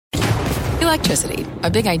Electricity, a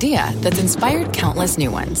big idea that's inspired countless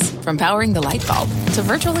new ones. From powering the light bulb to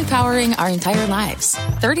virtually powering our entire lives.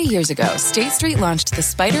 30 years ago, State Street launched the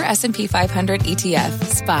Spider S&P 500 ETF,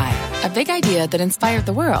 SPY. A big idea that inspired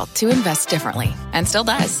the world to invest differently. And still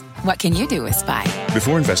does. What can you do with SPY?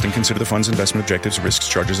 Before investing, consider the fund's investment objectives, risks,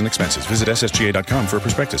 charges, and expenses. Visit ssga.com for a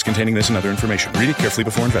prospectus containing this and other information. Read it carefully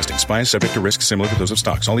before investing. SPY is subject to risks similar to those of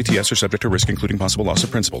stocks. All ETFs are subject to risk, including possible loss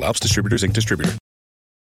of principal. Alps Distributors, Inc. Distributor.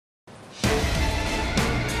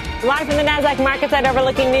 Live from the NASDAQ market site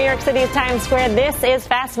overlooking New York City's Times Square, this is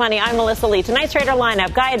Fast Money. I'm Melissa Lee. Tonight's trader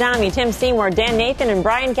lineup, Guy Adami, Tim Seymour, Dan Nathan, and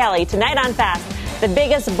Brian Kelly. Tonight on Fast, the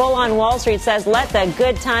biggest bull on Wall Street says, let the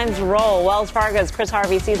good times roll. Wells Fargo's Chris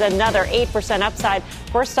Harvey sees another 8% upside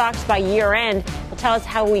for stocks by year end. He'll tell us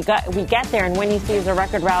how we get there and when he sees a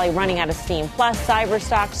record rally running out of steam. Plus, cyber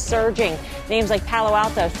stocks surging. Names like Palo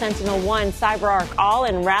Alto, SentinelOne, CyberArk, all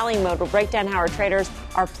in rally mode. We'll break down how our traders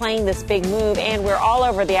are playing this big move. And we're all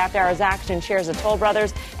over the after hours action. Shares of Toll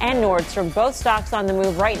Brothers and Nordstrom, both stocks on the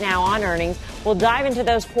move right now on earnings. We'll dive into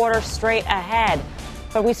those quarters straight ahead.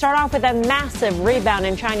 But we start off with a massive rebound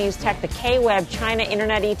in Chinese tech. The KWEB China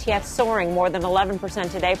Internet ETF soaring more than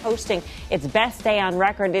 11% today, posting its best day on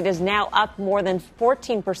record. It is now up more than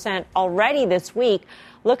 14% already this week.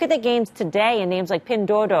 Look at the gains today in names like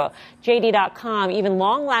Pinduoduo, JD.com, even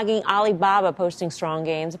long-lagging Alibaba posting strong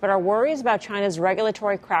gains. But are worries about China's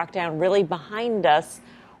regulatory crackdown really behind us?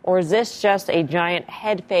 Or is this just a giant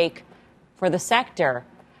head fake for the sector?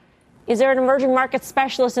 Is there an emerging market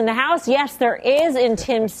specialist in the house? Yes, there is in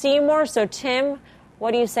Tim Seymour. So, Tim,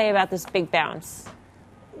 what do you say about this big bounce?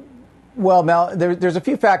 Well, Mel, there's a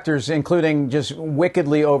few factors, including just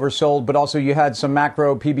wickedly oversold, but also you had some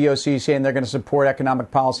macro PBOC saying they're going to support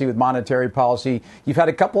economic policy with monetary policy. You've had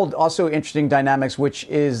a couple also interesting dynamics, which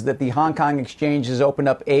is that the Hong Kong exchange has opened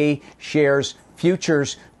up A shares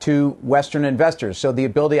futures to Western investors. So the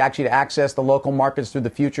ability actually to access the local markets through the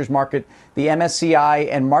futures market. The MSCI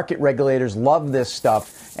and market regulators love this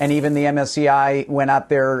stuff. And even the MSCI went out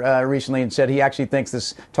there recently and said he actually thinks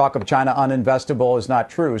this talk of China uninvestable is not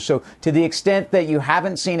true. So to the extent that you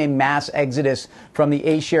haven't seen a mass exodus from the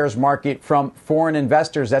A-shares market from foreign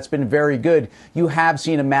investors, that's been very good. You have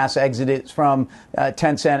seen a mass exodus from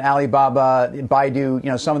Tencent, Alibaba,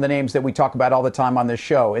 Baidu, some of the names that we talk about all the time on this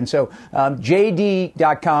show. And so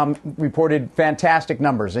JD.com reported fantastic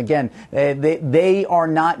numbers. Again, they are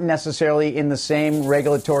not necessarily in the same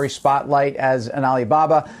regulatory spotlight as an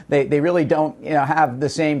Alibaba. They really don't have the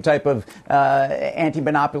same type of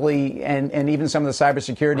anti-monopoly and even some of the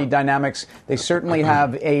cybersecurity dynamics. They certainly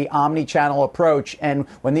have a omni-channel approach. And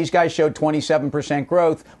when these guys showed 27%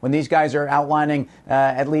 growth, when these guys are outlining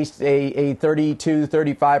at least a 32,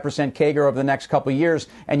 35% CAGR over the next couple of years,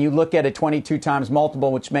 and you look at a 22 times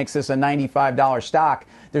multiple, which makes this a $95 stock,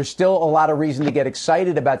 there's still a lot of reason to get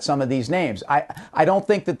excited about some of these names. I don't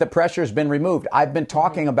think that the pressure has been removed. I've been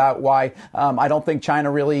talking about why I don't think China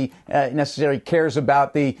really necessarily cares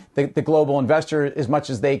about the global investor as much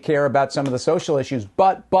as they care about some of the social issues.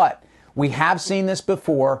 But we have seen this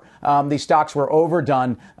before. These stocks were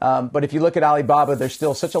overdone. But if you look at Alibaba, there's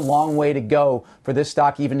still such a long way to go for this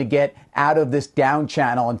stock even to get out of this down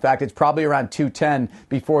channel. In fact, it's probably around 210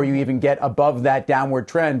 before you even get above that downward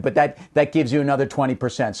trend. But that gives you another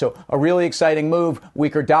 20%. So a really exciting move.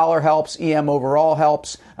 Weaker dollar helps. EM overall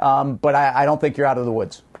helps. But I don't think you're out of the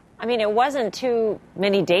woods. I mean, it wasn't too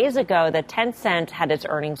many days ago that Tencent had its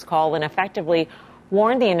earnings call and effectively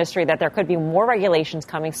warned the industry that there could be more regulations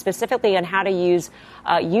coming, specifically on how to use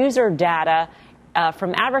user data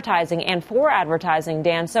from advertising and for advertising,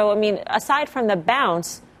 Dan. So, I mean, aside from the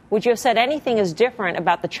bounce, would you have said anything is different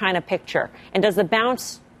about the China picture? And does the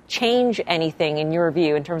bounce change anything, in your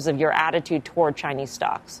view, in terms of your attitude toward Chinese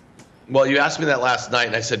stocks? Well, you asked me that last night,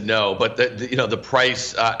 and I said no. But the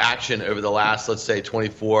price action over the last, let's say,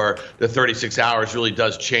 24 to 36 hours really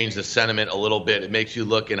does change the sentiment a little bit. It makes you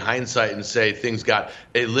look in hindsight and say things got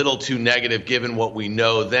a little too negative given what we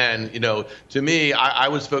know then. To me, I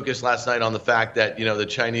was focused last night on the fact that the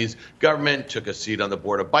Chinese government took a seat on the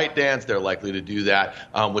board of ByteDance. They're likely to do that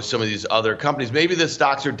with some of these other companies. Maybe the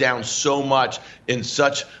stocks are down so much in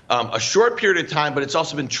such a short period of time, but it's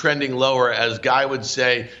also been trending lower, as Guy would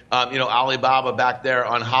say. Alibaba back there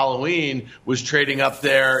on Halloween was trading up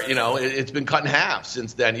there. It's been cut in half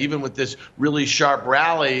since then, even with this really sharp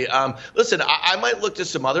rally. Listen, I might look to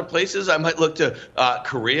some other places. I might look to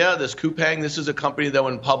Korea, this Coupang. This is a company that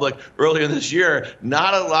went public earlier this year.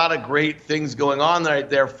 Not a lot of great things going on right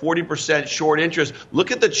there. 40% short interest. Look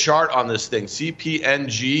at the chart on this thing.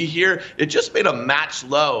 CPNG here. It just made a match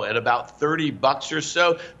low at about $30 or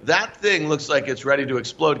so. That thing looks like it's ready to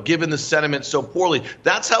explode given the sentiment so poorly.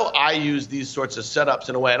 That's how I use these sorts of setups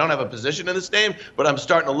in a way. I don't have a position in this name, but I'm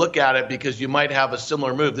starting to look at it because you might have a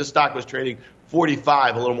similar move. This stock was trading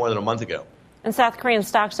 45 a little more than a month ago. And South Korean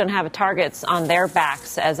stocks don't have targets on their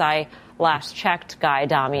backs, as I last checked, Guy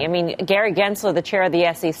Adami. I mean, Gary Gensler, the chair of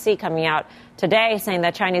the SEC, coming out today saying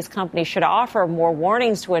that Chinese companies should offer more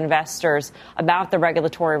warnings to investors about the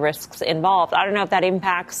regulatory risks involved. I don't know if that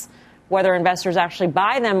impacts whether investors actually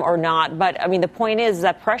buy them or not. But, I mean, the point is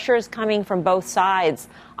that pressure is coming from both sides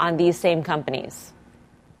on these same companies.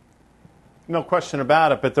 No question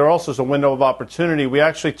about it. But there also is a window of opportunity. We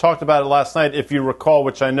actually talked about it last night, if you recall,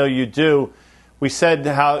 which I know you do. We said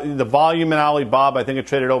how the volume in Alibaba, I think it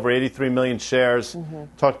traded over 83 million shares.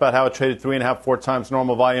 Talked about how it traded 3.5, 4 times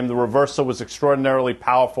normal volume. The reversal was extraordinarily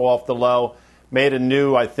powerful off the low. Made a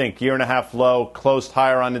new, I think, year-and-a-half low, closed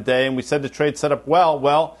higher on the day. And we said the trade set up well.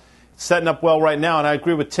 Well, it's setting up well right now. And I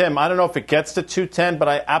agree with Tim. I don't know if it gets to 210, but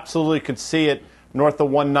I absolutely could see it north of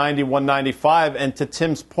 190, 195. And to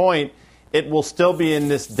Tim's point, it will still be in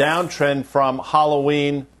this downtrend from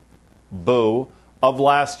Halloween, of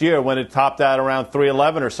last year when it topped out around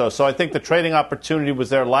 311 or so. So I think the trading opportunity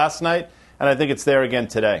was there last night, and I think it's there again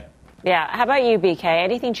today. Yeah. How about you, BK?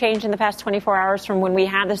 Anything changed in the past 24 hours from when we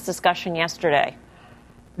had this discussion yesterday?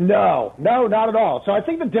 No, not at all. So I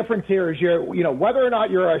think the difference here is whether or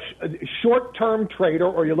not you're a short-term trader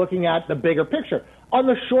or you're looking at the bigger picture. On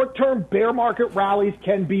the short-term, bear market rallies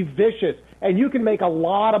can be vicious, and you can make a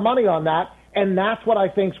lot of money on that, and that's what I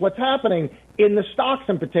think is what's happening in the stocks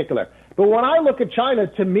in particular. But when I look at China,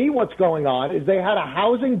 to me what's going on is they had a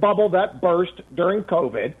housing bubble that burst during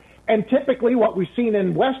COVID. And typically what we've seen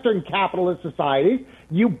in Western capitalist societies,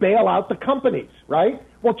 you bail out the companies, right?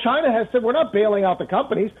 Well, China has said, we're not bailing out the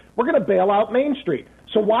companies. We're going to bail out Main Street.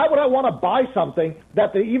 So why would I want to buy something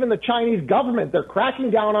that even the Chinese government, they're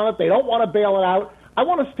cracking down on it. They don't want to bail it out. I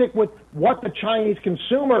want to stick with what the Chinese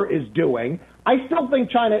consumer is doing. I still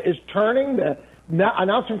think China is turning. The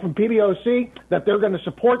announcement from PBOC that they're going to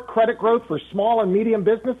support credit growth for small and medium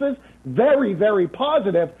businesses, very, very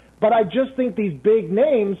positive. But I just think these big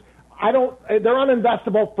names, they're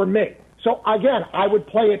uninvestable for me. So again, I would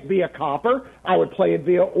play it via copper. I would play it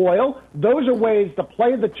via oil. Those are ways to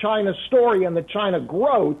play the China story and the China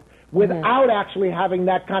growth without actually having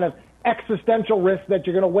that kind of existential risk that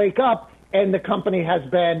you're going to wake up and the company has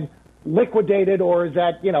been liquidated or is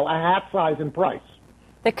at, a hat size in price.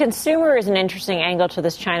 The consumer is an interesting angle to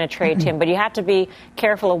this China trade, Tim, but you have to be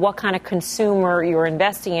careful of what kind of consumer you're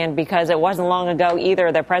investing in, because it wasn't long ago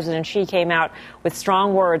either that President Xi came out with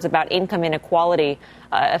strong words about income inequality,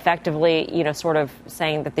 effectively, sort of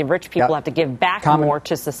saying that the rich people have to give back more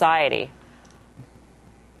to society.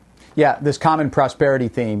 Yeah, this common prosperity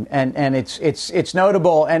theme, and it's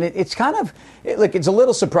notable, and it's kind of it's a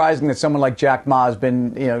little surprising that someone like Jack Ma has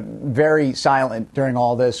been very silent during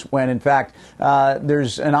all this, when in fact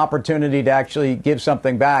there's an opportunity to actually give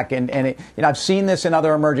something back, and I've seen this in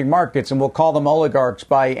other emerging markets, and we'll call them oligarchs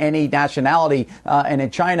by any nationality, and in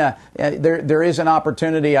China there is an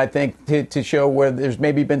opportunity, I think, to show where there's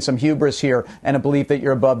maybe been some hubris here and a belief that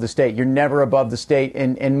you're above the state. You're never above the state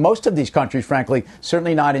in most of these countries, frankly,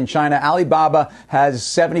 certainly not in China. Alibaba has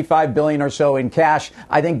 $75 billion or so in cash.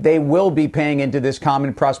 I think they will be paying into this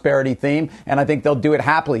common prosperity theme, and I think they'll do it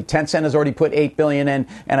happily. Tencent has already put $8 billion in,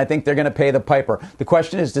 and I think they're going to pay the piper. The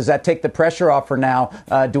question is, does that take the pressure off for now?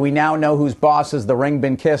 Do we now know whose boss? Has the ring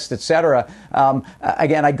been kissed, etc.?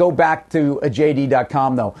 Again, I go back to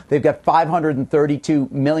JD.com, though. They've got 532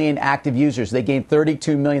 million active users. They gained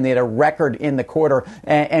 32 million. They had a record in the quarter,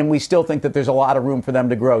 and we still think that there's a lot of room for them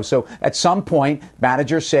to grow. So at some point,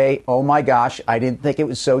 managers say, oh my gosh, I didn't think it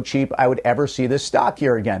was so cheap I would ever see this stock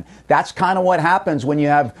here again. That's kind of what happens when you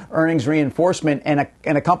have earnings reinforcement and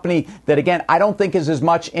a company that, again, I don't think is as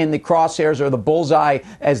much in the crosshairs or the bullseye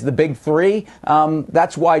as the big three.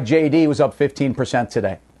 That's why JD was up 15%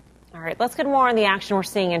 today. All right, let's get more on the action we're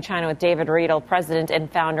seeing in China with David Riedel, president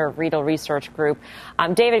and founder of Riedel Research Group.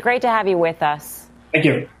 David, great to have you with us. Thank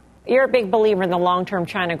you. You're a big believer in the long-term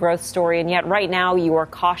China growth story, and yet right now you are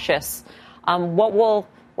cautious. What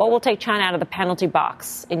will take China out of the penalty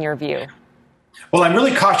box, in your view? Well, I'm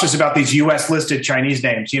really cautious about these U.S.-listed Chinese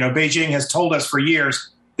names. Beijing has told us for years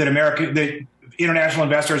that that international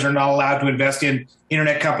investors are not allowed to invest in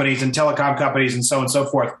internet companies and telecom companies and so on and so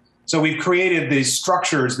forth. So we've created these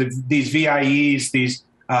structures, these VIEs,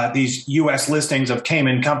 these U.S. listings of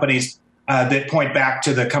Cayman companies that point back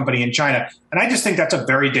to the company in China. And I just think that's a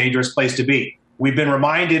very dangerous place to be. We've been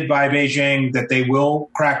reminded by Beijing that they will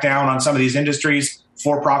crack down on some of these industries,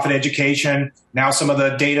 for-profit education, now some of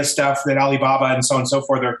the data stuff that Alibaba and so on and so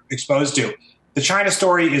forth are exposed to. The China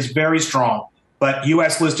story is very strong, but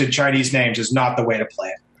U.S.-listed Chinese names is not the way to play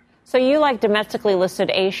it. So you like domestically listed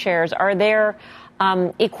A shares. Are there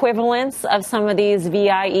equivalents of some of these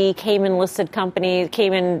VIE Cayman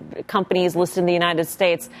companies listed in the United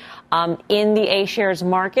States in the A shares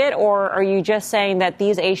market? Or are you just saying that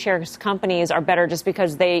these A shares companies are better just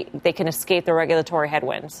because they can escape the regulatory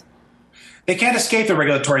headwinds? They can't escape the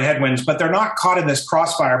regulatory headwinds, but they're not caught in this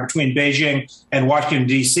crossfire between Beijing and Washington,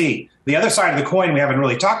 D.C. The other side of the coin we haven't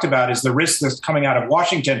really talked about is the risk that's coming out of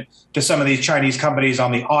Washington to some of these Chinese companies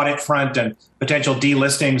on the audit front and potential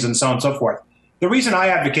delistings and so on and so forth. The reason I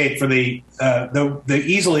advocate for the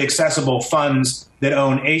easily accessible funds that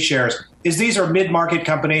own A shares is these are mid-market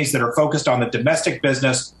companies that are focused on the domestic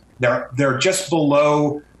business. They're just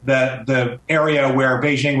below the area where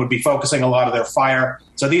Beijing would be focusing a lot of their fire.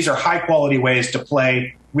 So these are high-quality ways to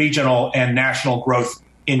play regional and national growth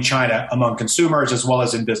in China among consumers as well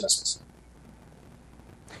as in businesses.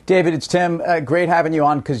 David, it's Tim. Great having you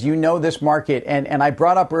on because you know this market. And I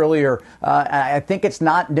brought up earlier, I think it's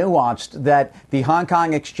not nuanced that the Hong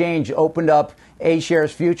Kong exchange opened up A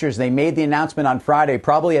shares futures. They made the announcement on Friday,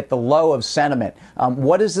 probably at the low of sentiment.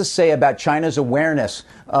 What does this say about China's awareness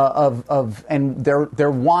of and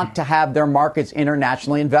their want to have their markets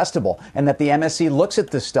internationally investable, and that the MSC looks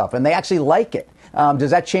at this stuff and they actually like it?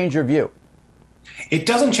 Does that change your view? It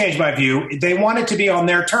doesn't change my view. They want it to be on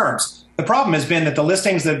their terms. The problem has been that the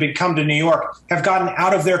listings that have come to New York have gotten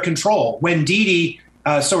out of their control. When Didi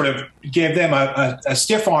sort of gave them a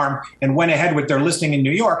stiff arm and went ahead with their listing in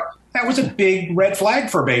New York, that was a big red flag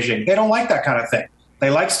for Beijing. They don't like that kind of thing. They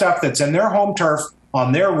like stuff that's in their home turf,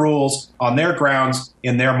 on their rules, on their grounds,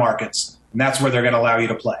 in their markets. And that's where they're going to allow you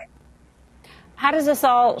to play. How does this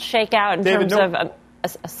all shake out in terms of,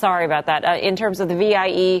 sorry about that, in terms of the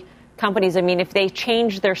VIE companies? I mean, if they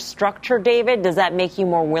change their structure, David, does that make you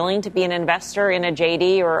more willing to be an investor in a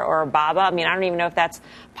JD or a BABA? I mean, I don't even know if that's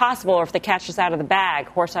possible, or if the catch is out of the bag,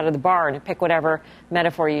 horse out of the barn, pick whatever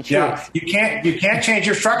metaphor you choose. Yeah, you can't change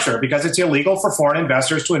your structure because it's illegal for foreign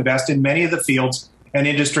investors to invest in many of the fields and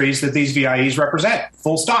industries that these VIEs represent,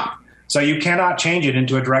 full stop. So you cannot change it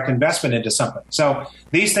into a direct investment into something. So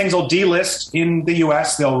these things will delist in the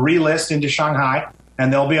U.S., they'll relist into Shanghai,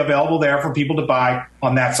 and they'll be available there for people to buy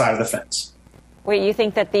on that side of the fence. Wait, you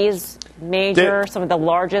think that these some of the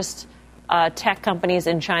largest tech companies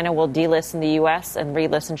in China will delist in the U.S. and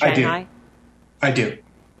relist in Shanghai? I do.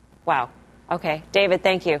 Wow. Okay. David,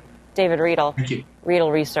 thank you. David Riedel. Thank you.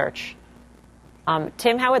 Riedel Research.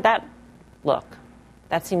 Tim, how would that look?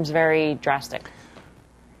 That seems very drastic.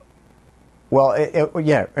 Well,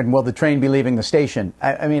 and will the train be leaving the station?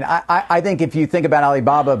 I mean, I think if you think about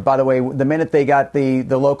Alibaba, by the way, the minute they got the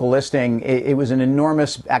local listing, it was an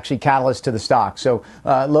enormous, actually, catalyst to the stock. So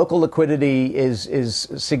local liquidity is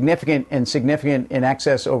significant in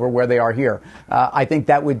excess over where they are here. I think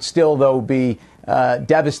that would still, though, be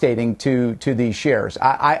devastating to these shares.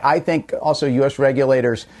 I think also U.S.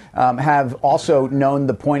 regulators have also known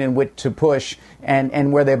the point in which to push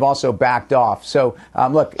and where they've also backed off. So,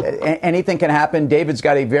 look, anything can happen. David's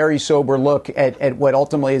got a very sober look at what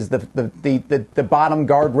ultimately is the bottom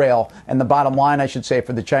guardrail and the bottom line, I should say,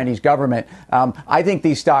 for the Chinese government. I think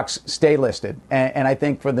these stocks stay listed. And I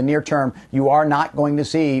think for the near term, you are not going to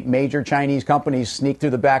see major Chinese companies sneak through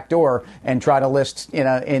the back door and try to list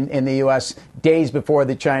in the U.S. days before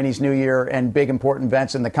the Chinese New Year and big important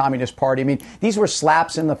events in the Communist Party. I mean, these were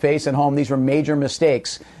slaps in the face at home. These were major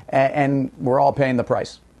mistakes, and we're all paying the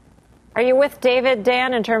price. Are you with David,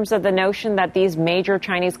 Dan, in terms of the notion that these major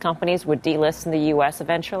Chinese companies would delist in the U.S.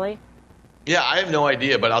 eventually? Yeah, I have no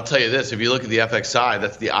idea, but I'll tell you this. If you look at the FXI,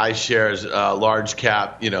 that's the iShares large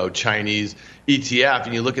cap, Chinese ETF,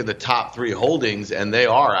 and you look at the top three holdings, and they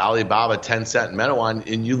are Alibaba, Tencent, and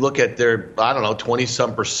Meituan, and you look at their,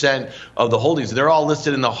 20-some% of the holdings, they're all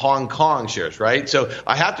listed in the Hong Kong shares, right? So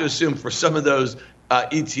I have to assume for some of those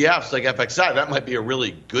ETFs like FXI, that might be a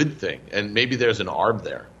really good thing, and maybe there's an arb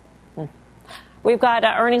there. We've got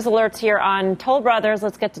earnings alerts here on Toll Brothers.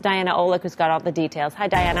 Let's get to Diana Olick, who's got all the details. Hi,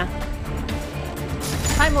 Diana.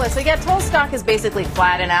 Hi, Melissa. Yeah, Toll stock is basically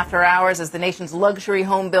flat in after hours as the nation's luxury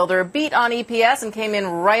home builder beat on EPS and came in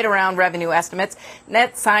right around revenue estimates.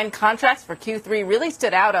 Net signed contracts for Q3 really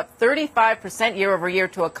stood out, up 35% year over year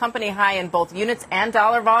to a company high in both units and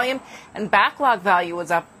dollar volume. And backlog value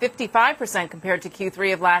was up 55% compared to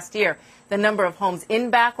Q3 of last year. The number of homes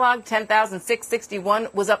in backlog, 10,661,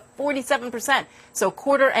 was up 47%. So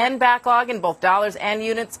quarter end backlog in both dollars and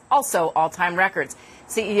units, also all-time records.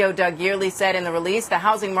 CEO Doug Yearley said in the release the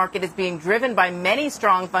housing market is being driven by many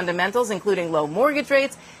strong fundamentals, including low mortgage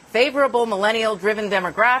rates, favorable millennial-driven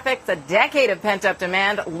demographics, a decade of pent-up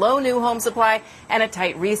demand, low new home supply, and a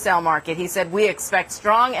tight resale market. He said, we expect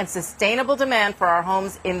strong and sustainable demand for our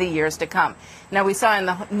homes in the years to come. Now, we saw in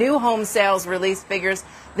the new home sales release figures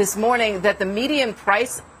this morning that the median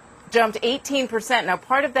price jumped 18%. Now,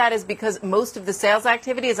 part of that is because most of the sales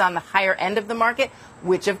activity is on the higher end of the market,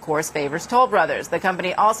 which, of course, favors Toll Brothers. The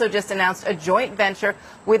company also just announced a joint venture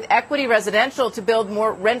with Equity Residential to build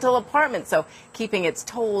more rental apartments, so keeping its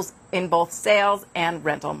tolls in both sales and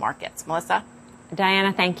rental markets. Melissa?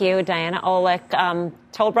 Diana, thank you. Diana Olick.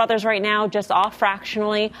 Toll Brothers right now just off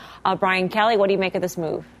fractionally. Brian Kelly, what do you make of this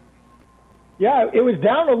move? Yeah, it was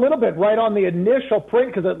down a little bit right on the initial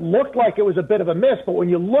print because it looked like it was a bit of a miss. But when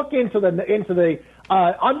you look into the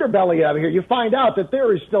underbelly of here, you find out that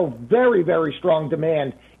there is still very, very strong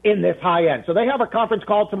demand in this high end. So they have a conference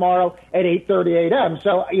call tomorrow at 8:30 a.m.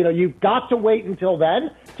 So, you've got to wait until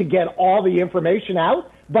then to get all the information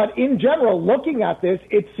out. But in general, looking at this,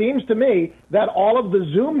 it seems to me that all of the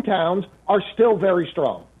Zoom towns are still very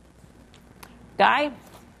strong. Guy?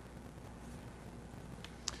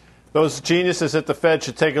 Those geniuses at the Fed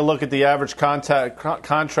should take a look at the average contract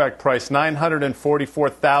price,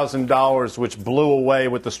 $944,000, which blew away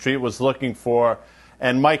what the street was looking for.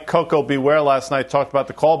 And Mike Coco Beware last night talked about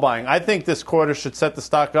the call buying. I think this quarter should set the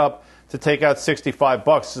stock up to take out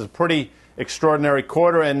 $65. It's a pretty extraordinary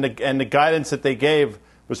quarter, and the guidance that they gave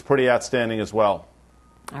was pretty outstanding as well.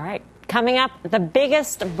 All right. Coming up, the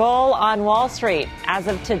biggest bull on Wall Street as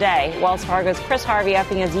of today. Wells Fargo's Chris Harvey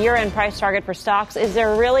upping his year-end price target for stocks. Is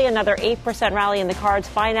there really another 8% rally in the cards?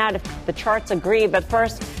 Find out if the charts agree. But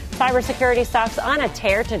first, cybersecurity stocks on a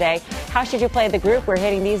tear today. How should you play the group? We're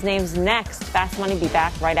hitting these names next. Fast Money be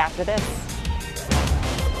back right after this.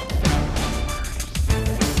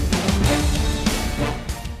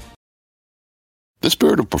 The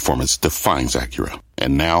spirit of performance defines Acura,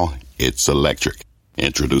 and now it's electric.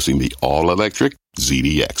 Introducing the all-electric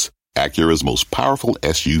ZDX, Acura's most powerful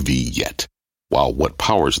SUV yet. While what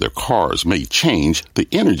powers their cars may change, the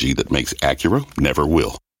energy that makes Acura never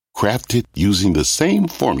will. Crafted using the same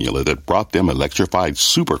formula that brought them electrified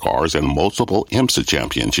supercars and multiple IMSA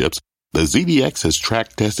championships, the ZDX has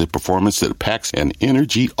track-tested performance that packs an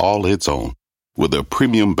energy all its own. With a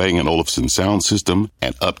premium Bang & Olufsen sound system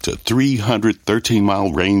and up to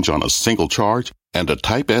 313-mile range on a single charge, and a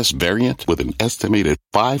Type S variant with an estimated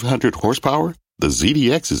 500 horsepower, the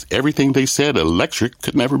ZDX is everything they said electric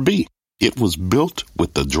could never be. It was built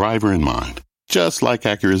with the driver in mind, just like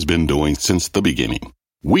Acura's been doing since the beginning.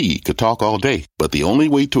 We could talk all day, but the only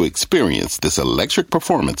way to experience this electric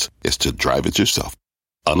performance is to drive it yourself.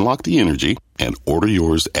 Unlock the energy and order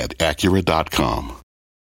yours at Acura.com.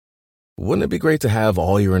 Wouldn't it be great to have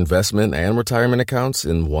all your investment and retirement accounts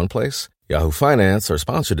in one place? Yahoo Finance, our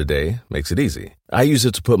sponsor today, makes it easy. I use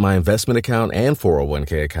it to put my investment account and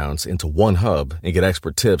 401k accounts into one hub and get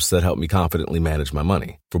expert tips that help me confidently manage my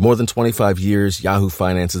money. For more than 25 years, Yahoo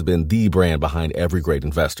Finance has been the brand behind every great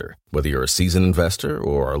investor. Whether you're a seasoned investor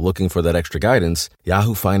or are looking for that extra guidance,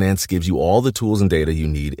 Yahoo Finance gives you all the tools and data you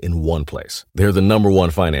need in one place. They're the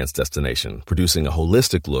 #1 finance destination, producing a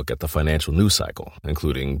holistic look at the financial news cycle,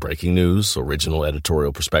 including breaking news, original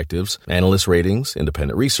editorial perspectives, analyst ratings,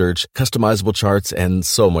 independent research, customizable charts, and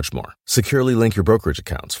so much more. Securely link your brokerage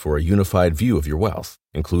accounts for a unified view of your wealth,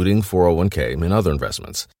 including 401k and other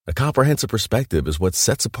investments. A comprehensive perspective is what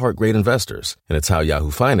sets apart great investors, and it's how Yahoo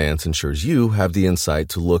Finance ensures you have the insight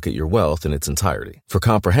to look at your wealth in its entirety. For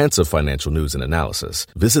comprehensive financial news and analysis,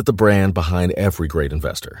 visit the brand behind every great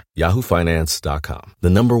investor, yahoofinance.com, the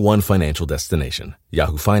 #1 financial destination,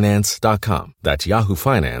 yahoofinance.com. That's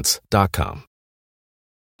yahoofinance.com.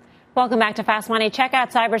 Welcome back to Fast Money. Check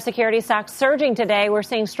out cybersecurity stocks surging today. We're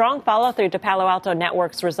seeing strong follow-through to Palo Alto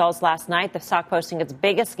Networks results last night. The stock posting its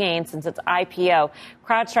biggest gain since its IPO.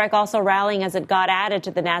 CrowdStrike also rallying as it got added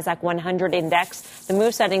to the NASDAQ 100 index. The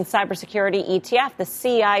move sending cybersecurity ETF, the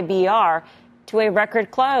CIBR, to a record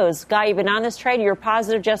close. Guy, you've been on this trade. You were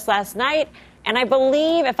positive just last night. And I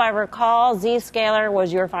believe, if I recall, Zscaler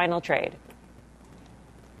was your final trade.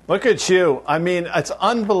 Look at you. I mean, it's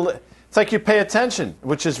unbelievable. It's like you pay attention,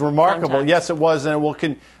 which is remarkable. Sometimes. Yes, it was, and it will.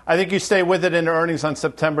 I think you stay with it in earnings on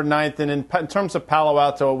September 9th. And in terms of Palo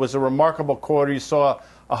Alto, it was a remarkable quarter. You saw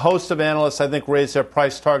a host of analysts, I think, raise their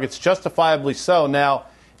price targets, justifiably so. Now,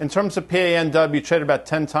 in terms of PANW, traded about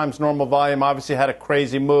 10 times normal volume, obviously had a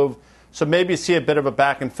crazy move. So maybe you see a bit of a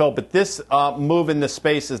back and fill. But this move in the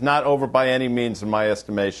space is not over by any means, in my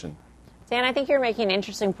estimation. Dan, I think you're making an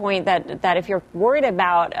interesting point that if you're worried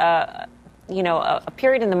about a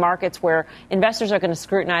period in the markets where investors are going to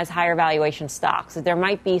scrutinize higher valuation stocks, that there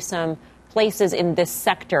might be some places in this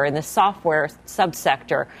sector, in the software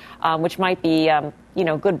subsector, which might be,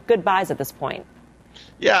 good buys at this point.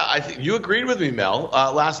 Yeah, I think you agreed with me, Mel.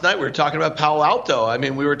 Last night we were talking about Palo Alto. I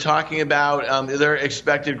mean, we were talking about their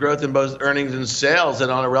expected growth in both earnings and sales,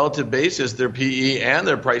 and on a relative basis, their PE and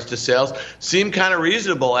their price to sales seemed kind of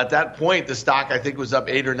reasonable. At that point, the stock, I think, was up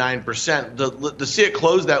 8 or 9%. To see it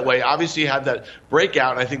close that way, obviously you had that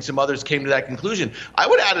breakout, and I think some others came to that conclusion. I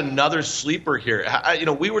would add another sleeper here.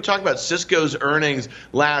 We were talking about Cisco's earnings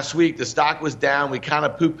last week. The stock was down. We kind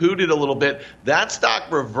of poo-pooed it a little bit. That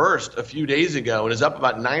stock reversed a few days ago and is up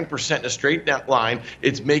about 9% in a straight line.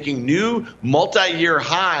 It's making new multi-year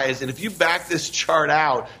highs. And if you back this chart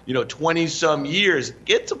out, 20 some years,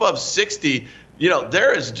 gets above 60,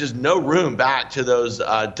 there is just no room back to those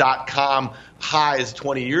 .com highs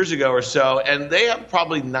 20 years ago or so. And they have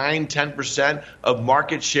probably 9-10% of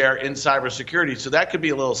market share in cybersecurity. So that could be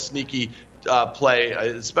a little sneaky play,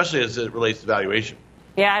 especially as it relates to valuation.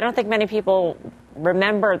 Yeah, I don't think many people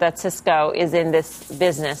remember that Cisco is in this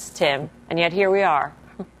business, Tim. And yet here we are.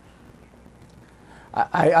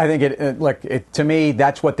 I think to me,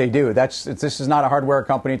 that's what they do. This is not a hardware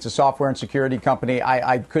company. It's a software and security company.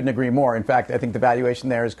 I couldn't agree more. In fact, I think the valuation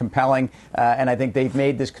there is compelling, and I think they've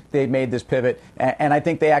made this pivot, and I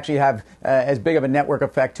think they actually have as big of a network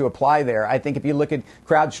effect to apply there. I think if you look at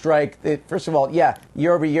CrowdStrike, first of all,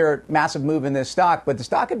 year over year, massive move in this stock, but the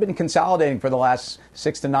stock had been consolidating for the last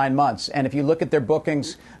 6 to 9 months. And if you look at their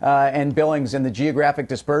bookings and billings and the geographic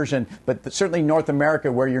dispersion, but certainly North America,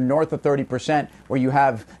 where you're north of 30%, where you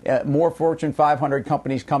have more Fortune 500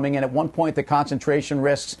 companies coming in. At one point, the concentration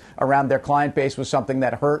risks around their client base was something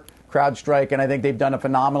that hurt CrowdStrike, and I think they've done a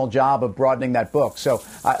phenomenal job of broadening that book. So,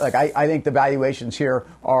 I think the valuations here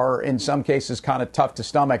are, in some cases, kind of tough to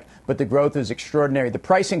stomach, but the growth is extraordinary. The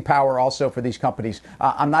pricing power also for these companies,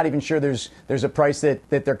 I'm not even sure there's a price that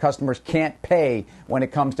their customers can't pay when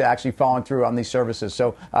it comes to actually following through on these services.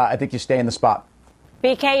 So, I think you stay in the spot.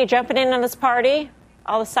 BK, you jumping in on this party?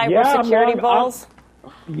 All the cybersecurity bulls?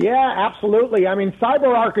 Yeah, absolutely. I mean,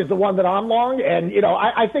 CyberArk is the one that I'm long, and,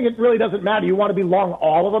 I think it really doesn't matter. You want to be long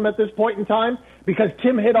all of them at this point in time, because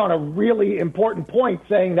Tim hit on a really important point,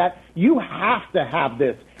 saying that you have to have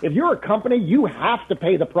this. If you're a company, you have to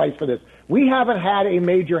pay the price for this. We haven't had a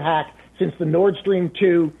major hack since the Nord Stream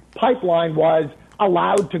 2 pipeline was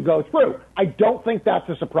allowed to go through. I don't think that's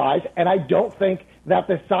a surprise, and I don't think that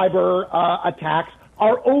the cyber attacks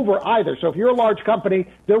are over either. So if you're a large company,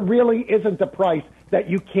 there really isn't a price that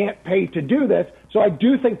you can't pay to do this. So I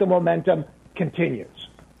do think the momentum continues.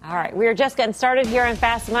 All right. We are just getting started here on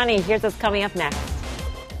Fast Money. Here's what's coming up next.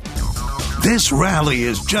 This rally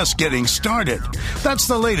is just getting started. That's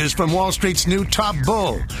the latest from Wall Street's new top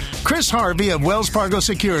bull. Chris Harvey of Wells Fargo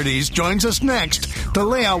Securities joins us next to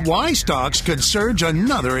lay out why stocks could surge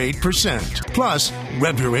another 8%. Plus,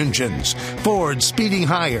 rev your engines. Ford speeding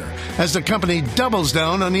higher as the company doubles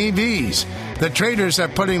down on EVs. The traders are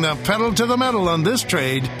putting the pedal to the metal on this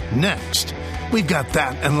trade next. We've got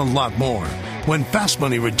that and a lot more when Fast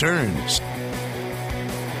Money returns.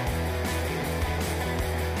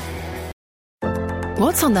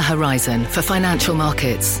 What's on the horizon for financial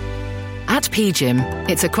markets? At PGIM,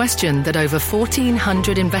 it's a question that over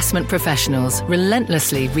 1,400 investment professionals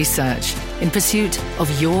relentlessly research in pursuit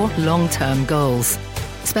of your long-term goals.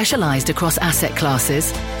 Specialized across asset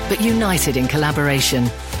classes, but united in collaboration,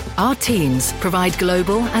 our teams provide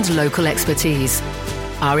global and local expertise.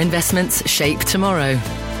 Our investments shape tomorrow,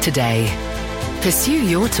 today. Pursue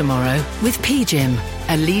your tomorrow with PGIM,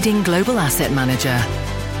 a leading global asset manager.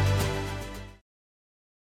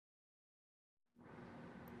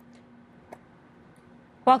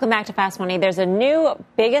 Welcome back to Fast Money. There's a new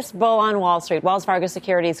biggest bull on Wall Street. Wells Fargo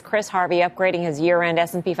Securities' Chris Harvey upgrading his year-end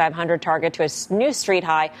S&P 500 target to a new street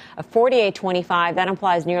high of 48.25. That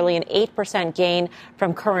implies nearly an 8% gain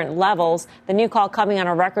from current levels. The new call coming on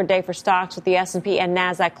a record day for stocks with the S&P and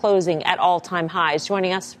NASDAQ closing at all-time highs.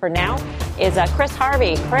 Joining us for now is Chris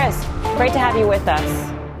Harvey. Chris, great to have you with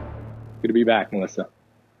us. Good to be back, Melissa.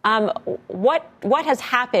 What has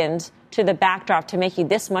happened to the backdrop to make you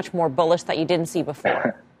this much more bullish that you didn't see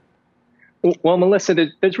before? Well, Melissa,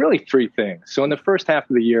 there's really three things. So in the first half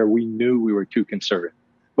of the year, we knew we were too conservative,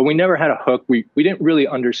 but we never had a hook. We didn't really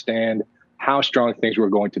understand how strong things were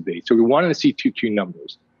going to be. So we wanted to see 2Q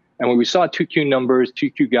numbers. And when we saw 2Q numbers,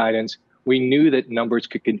 2Q guidance, we knew that numbers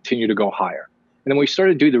could continue to go higher. And then we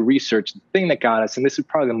started to do the research. The thing that got us, and this is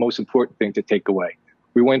probably the most important thing to take away,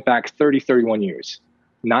 we went back 31 years.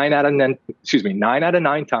 9 out of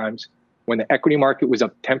 9 times when the equity market was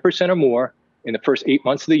up 10% or more in the first 8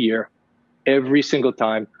 months of the year, every single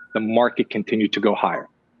time the market continued to go higher.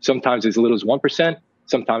 Sometimes as little as 1%,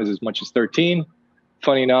 sometimes as much as 13.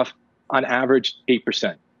 Funny enough, on average,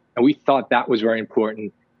 8%. And we thought that was very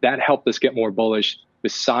important. That helped us get more bullish,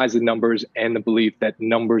 besides the numbers and the belief that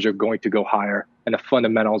numbers are going to go higher and the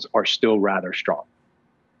fundamentals are still rather strong.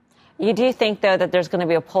 You do think, though, that there's going to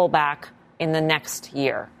be a pullback in the next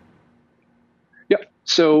year? Yeah.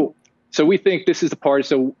 So we think this is the part.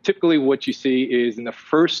 So typically what you see is in the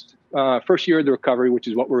first year of the recovery, which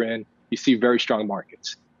is what we're in, you see very strong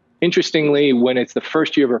markets. Interestingly, when it's the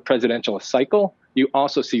first year of a presidential cycle, you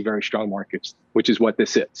also see very strong markets, which is what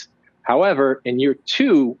this is. However, in year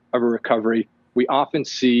 2 of a recovery, we often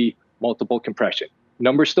see multiple compression.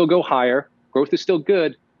 Numbers still go higher, growth is still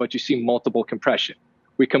good, but you see multiple compression.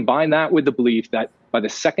 We combine that with the belief that by the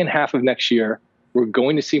second half of next year, we're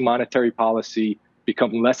going to see monetary policy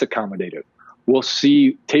become less accommodative. We'll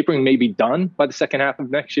see tapering may be done by the second half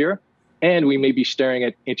of next year, and we may be staring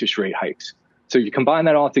at interest rate hikes. So you combine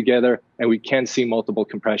that all together, and we can see multiple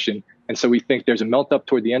compression. And so we think there's a melt up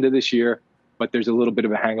toward the end of this year, but there's a little bit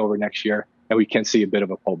of a hangover next year, and we can see a bit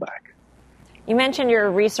of a pullback. You mentioned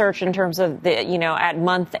your research in terms of the, at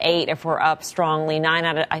month 8, if we're up strongly, 9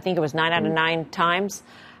 out of 9 times,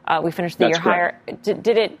 we finished the year higher. Did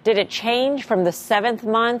it change from the 7th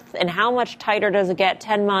month? And how much tighter does it get?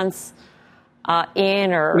 10 months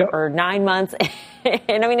in or 9 months?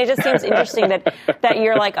 And I mean, it just seems interesting that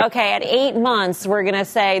you're like, okay, at 8 months, we're going to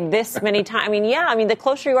say this many times. I mean, the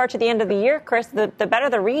closer you are to the end of the year, Chris, the better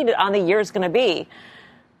the read on the year is going to be.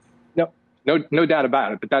 No doubt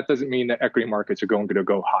about it. But that doesn't mean that equity markets are going to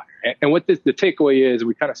go higher. And what the takeaway is,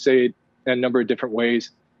 we kind of say it in a number of different ways.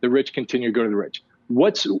 The rich continue to go to the rich.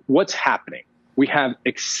 What's happening? We have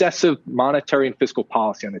excessive monetary and fiscal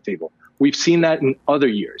policy on the table. We've seen that in other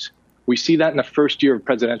years. We see that in the first year of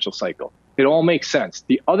presidential cycle. It all makes sense.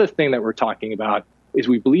 The other thing that we're talking about is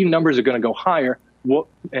we believe numbers are going to go higher.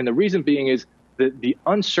 And the reason being is that the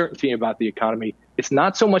uncertainty about the economy, it's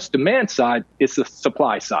not so much demand side, it's the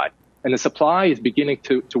supply side. And the supply is beginning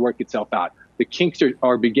to work itself out. The kinks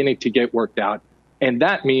are beginning to get worked out. And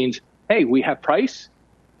that means, hey, we have price,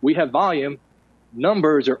 we have volume,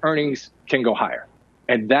 numbers or earnings can go higher.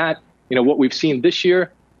 And that, what we've seen this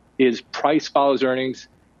year is price follows earnings.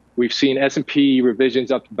 We've seen S&P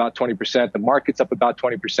revisions up about 20%. The market's up about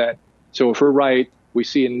 20%. So if we're right, we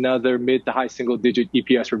see another mid to high single digit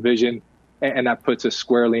EPS revision. And that puts us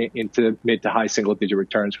squarely into mid to high single digit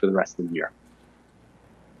returns for the rest of the year.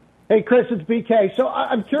 Hey, Chris, it's BK. So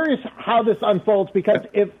I'm curious how this unfolds, because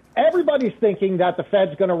if everybody's thinking that the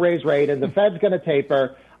Fed's going to raise rate and the Fed's going to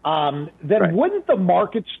taper, then wouldn't the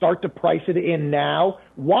market start to price it in now?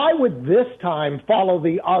 Why would this time follow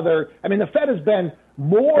the other? I mean, the Fed has been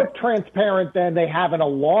more transparent than they have in a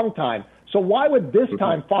long time. So why would this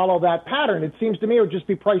time follow that pattern? It seems to me it would just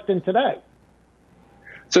be priced in today.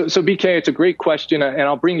 So BK, it's a great question, and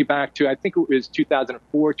I'll bring you back to, I think it was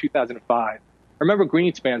 2004, 2005. I remember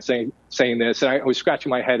Greenspan saying this, and I was scratching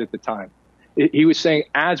my head at the time. He was saying,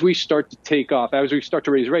 as we start to take off, as we start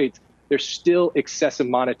to raise rates, there's still excessive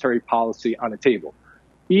monetary policy on the table.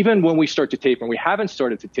 Even when we start to taper, and we haven't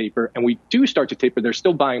started to taper, and we do start to taper, they're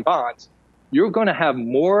still buying bonds, you're going to have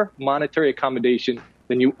more monetary accommodation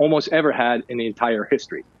than you almost ever had in the entire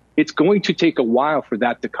history. It's going to take a while for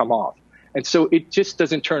that to come off. And so it just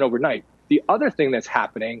doesn't turn overnight. The other thing that's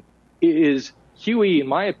happening is QE, in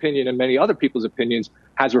my opinion, and many other people's opinions,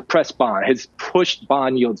 has repressed bond, has pushed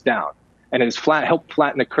bond yields down, and has helped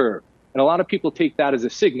flatten the curve. And a lot of people take that as a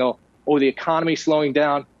signal, the economy slowing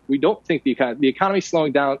down. We don't think the economy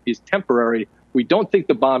slowing down is temporary. We don't think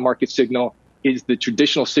the bond market signal is the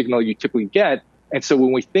traditional signal you typically get. And so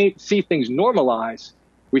when we see things normalize,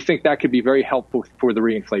 we think that could be very helpful for the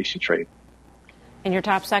reinflation trade. And your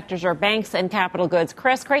top sectors are banks and capital goods.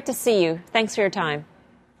 Chris, great to see you. Thanks for your time.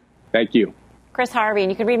 Thank you. Chris Harvey, and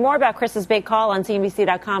you can read more about Chris's big call on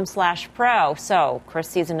CNBC.com/pro. So Chris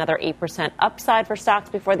sees another 8% upside for stocks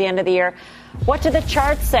before the end of the year. What do the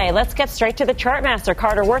charts say? Let's get straight to the chart master,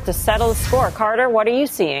 Carter Worth, to settle the score. Carter, what are you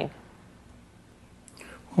seeing?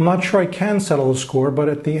 I'm not sure I can settle the score, but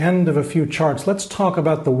at the end of a few charts, let's talk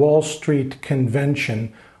about the Wall Street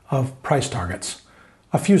convention of price targets.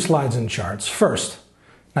 A few slides and charts. First,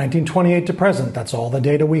 1928 to present. That's all the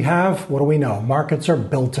data we have. What do we know? Markets are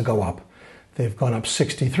built to go up. They've gone up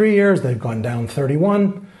 63 years. They've gone down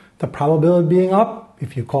 31. The probability of being up,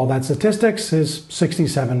 if you call that statistics, is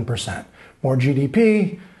 67%. More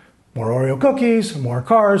GDP, more Oreo cookies, more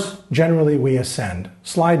cars. Generally, we ascend.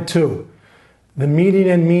 Slide 2, the median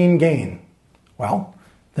and mean gain. Well,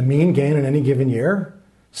 the mean gain in any given year,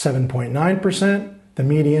 7.9%. The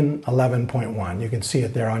median, 11.1. You can see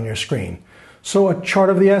it there on your screen. So a chart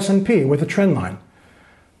of the S&P with a trend line.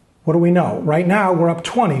 What do we know? Right now, we're up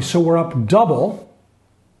 20, so we're up double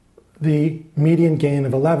the median gain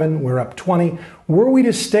of 11. We're up 20. Were we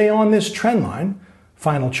to stay on this trend line,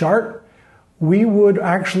 final chart, we would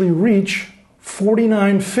actually reach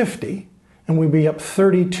 49.50 and we'd be up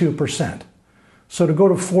 32%. So to go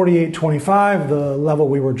to 48.25, the level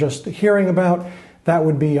we were just hearing about, that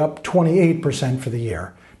would be up 28% for the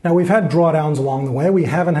year. Now, we've had drawdowns along the way. We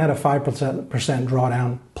haven't had a 5%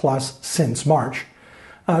 drawdown plus since March.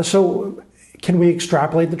 So can we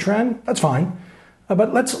extrapolate the trend? That's fine.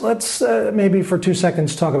 But let's maybe for 2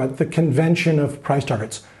 seconds talk about the convention of price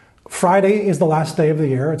targets. Friday is the last day of the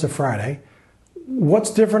year. It's a Friday.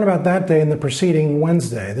 What's different about that day and the preceding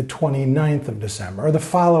Wednesday, the 29th of December, or the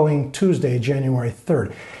following Tuesday, January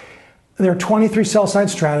 3rd? There are 23 sell-side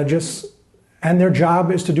strategists, and their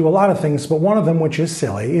job is to do a lot of things, but one of them, which is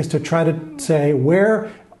silly, is to try to say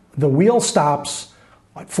where the wheel stops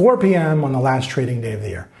at 4 p.m. on the last trading day of the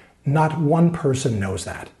year. Not one person knows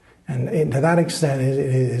that. And to that extent, it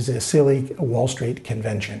is a silly Wall Street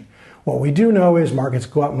convention. What we do know is markets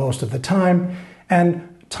go up most of the time,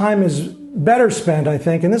 and time is better spent, I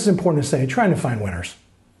think, and this is important to say, trying to find winners.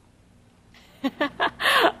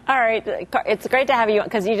 All right. It's great to have you,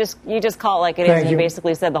 because you just call it like it is. You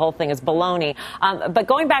basically said the whole thing is baloney. But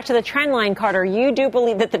going back to the trend line, Carter, you do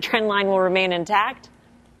believe that the trend line will remain intact?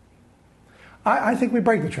 I think we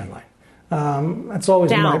break the trend line. That's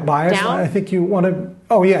always my bias. Down? I think you want to.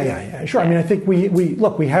 Oh yeah, sure. Yeah. I mean, I think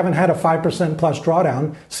we haven't had a 5% plus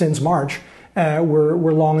drawdown since March.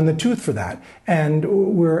 We're long in the tooth for that, and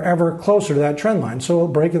we're ever closer to that trend line. So a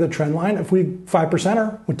break of the trend line, if we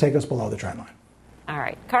 5%er, would take us below the trend line. All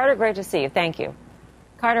right, Carter, great to see you. Thank you,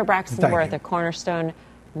 Carter Braxton Worth of Cornerstone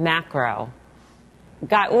Macro.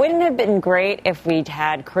 God, wouldn't it have been great if we'd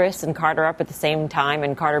had Chris and Carter up at the same time,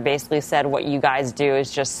 and Carter basically said what you guys do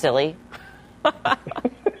is just silly? That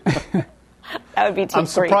would be too. I'm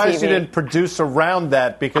surprised you didn't produce around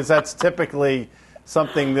that, because that's typically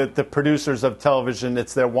something that the producers of television,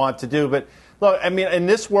 it's their want to do. But look, I mean, in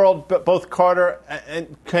this world, both Carter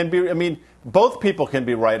can be, I mean, both people can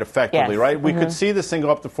be right effectively, right? We could see this thing go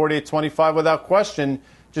up to 48.25 without question,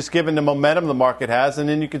 just given the momentum the market has, and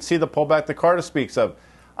then you can see the pullback that Carter speaks of.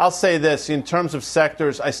 I'll say this, in terms of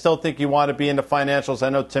sectors, I still think you want to be in the financials. I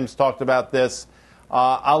know Tim's talked about this.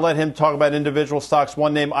 I'll let him talk about individual stocks.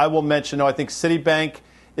 One name I will mention, though, I think Citibank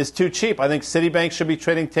is too cheap. I think Citibank should be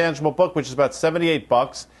trading tangible book, which is about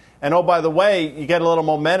 $78. And oh, by the way, you get a little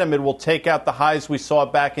momentum, it will take out the highs we saw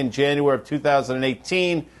back in January of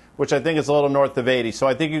 2018, which I think is a little north of 80. So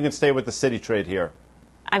I think you can stay with the Citi trade here.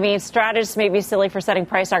 I mean, strategists may be silly for setting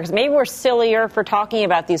price targets. Maybe we're sillier for talking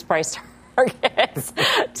about these price targets,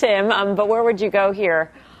 Tim. But where would you go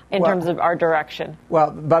here in terms of our direction?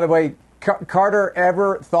 Well, by the way, Carter,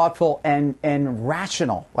 ever thoughtful and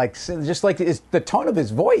rational, just like the tone of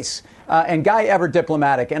his voice, and Guy, ever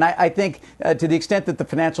diplomatic. And I think to the extent that the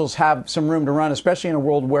financials have some room to run, especially in a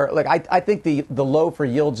world where, I think the low for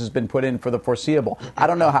yields has been put in for the foreseeable. I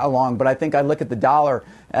don't know how long, but I think I look at the dollar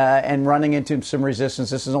and running into some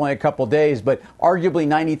resistance. This is only a couple days, but arguably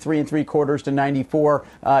 93 3/4 to 94.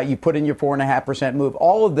 You put in your 4.5% move.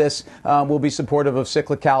 All of this will be supportive of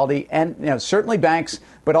cyclicality, and certainly banks,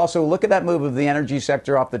 but also look at that move of the energy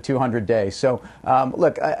sector off the 200-day. So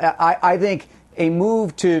look, I think a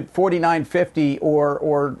move to 49.50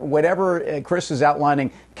 or whatever Chris is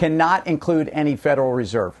outlining cannot include any Federal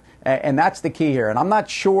Reserve. And that's the key here. And I'm not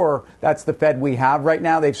sure that's the Fed we have right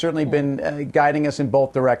now. They've certainly been guiding us in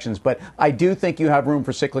both directions. But I do think you have room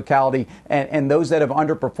for cyclicality and those that have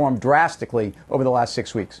underperformed drastically over the last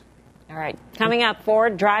 6 weeks. All right. Coming up,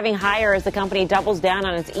 Ford driving higher as the company doubles down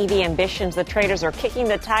on its EV ambitions. The traders are kicking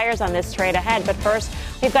the tires on this trade ahead. But first,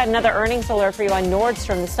 we've got another earnings alert for you on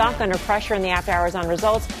Nordstrom. The stock under pressure in the after hours on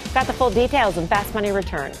results. Got the full details when Fast Money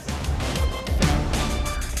returns.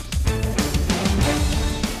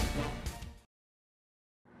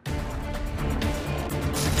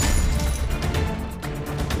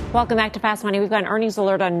 Welcome back to Fast Money. We've got an earnings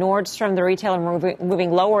alert on Nordstrom, the retailer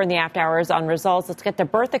moving lower in the after hours on results. Let's get to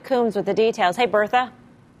Bertha Coombs with the details. Hey, Bertha.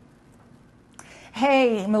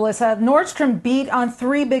 Hey, Melissa. Nordstrom beat on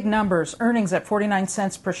three big numbers. Earnings at 49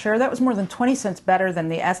 cents per share. That was more than 20 cents better than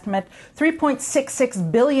the estimate.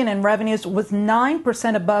 $3.66 billion in revenues was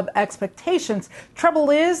 9% above expectations. Trouble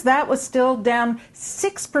is, that was still down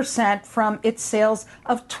 6% from its sales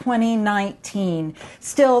of 2019.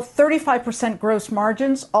 Still, 35% gross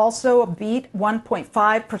margins, also a beat,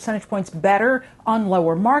 1.5 percentage points better on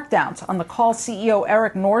lower markdowns. On the call, CEO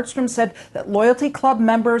Eric Nordstrom said that Loyalty Club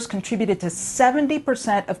members contributed to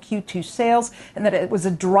 70% of Q2 sales and that it was a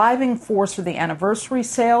driving force for the anniversary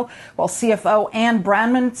sale, while CFO Ann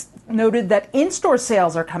Brandman noted that in-store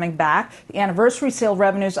sales are coming back. The anniversary sale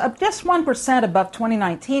revenues up just 1% above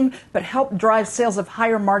 2019, but helped drive sales of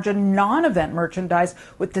higher margin non-event merchandise,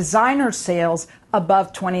 with designer sales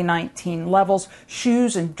above 2019 levels.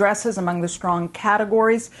 Shoes and dresses among the strong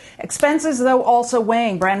categories. Expenses, though, also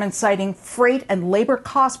weighing. Brandman citing freight and labor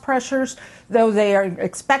cost pressures, though they are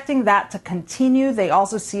expecting that to continue. They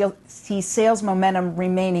also see sales momentum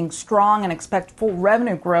remaining strong and expect full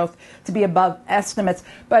revenue growth to be above estimates.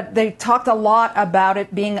 But they talked a lot about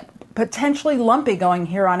it being potentially lumpy going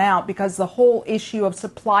here on out because the whole issue of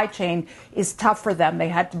supply chain is tough for them. They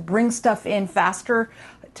had to bring stuff in faster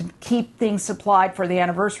to keep things supplied for the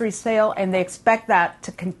anniversary sale, and they expect that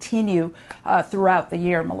to continue throughout the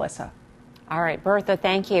year, Melissa. All right, Bertha,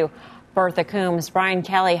 thank you. Bertha Coombs. Brian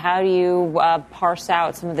Kelly, how do you parse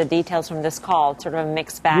out some of the details from this call? It's sort of a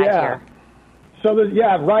mixed bag here. So,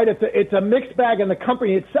 right. It's a mixed bag, and the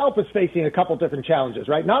company itself is facing a couple different challenges,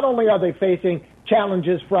 right? Not only are they facing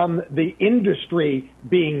challenges from the industry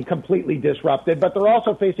being completely disrupted, but they're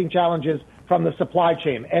also facing challenges from the supply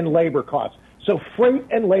chain and labor costs. So freight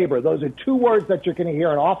and labor, those are two words that you're going to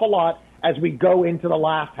hear an awful lot as we go into the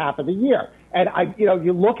last half of the year. And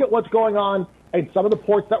you look at what's going on in some of the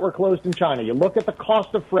ports that were closed in China. You look at the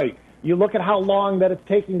cost of freight. You look at how long that it's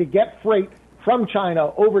taking to get freight from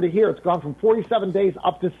China over to here. It's gone from 47 days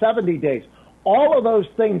up to 70 days. All of those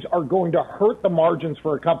things are going to hurt the margins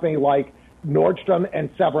for a company like Nordstrom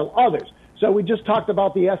and several others. So we just talked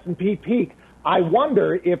about the S&P peak. I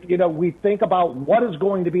wonder if, we think about what is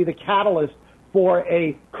going to be the catalyst for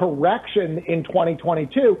a correction in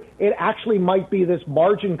 2022, it actually might be this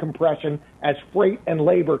margin compression as freight and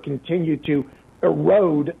labor continue to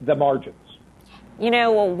erode the margins.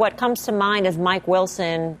 What comes to mind is Mike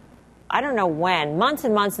Wilson, I don't know when, months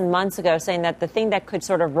and months and months ago, saying that the thing that could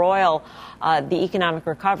sort of roil the economic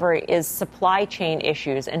recovery is supply chain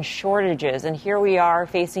issues and shortages. And here we are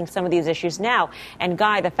facing some of these issues now. And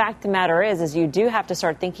Guy, the fact of the matter is you do have to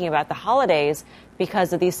start thinking about the holidays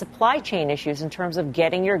because of these supply chain issues in terms of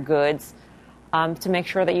getting your goods to make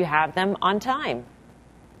sure that you have them on time.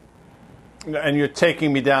 And you're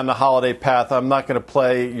taking me down the holiday path. I'm not going to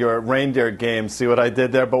play your reindeer game, see what I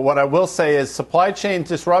did there. But what I will say is supply chain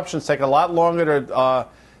disruptions take a lot longer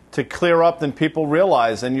to clear up than people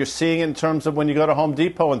realize. And you're seeing it in terms of when you go to Home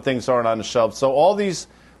Depot and things aren't on the shelves. So all these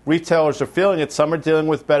retailers are feeling it. Some are dealing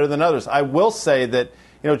with better than others. I will say that,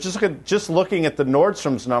 just looking at the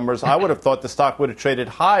Nordstrom's numbers, I would have thought the stock would have traded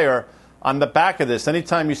higher on the back of this.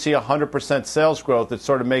 Anytime you see 100% sales growth, it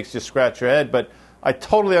sort of makes you scratch your head. But I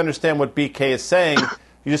totally understand what BK is saying.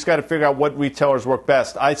 You just got to figure out what retailers work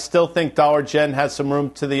best. I still think Dollar Gen has some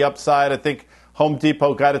room to the upside. I think Home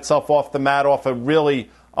Depot got itself off the mat off a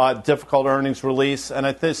really difficult earnings release, and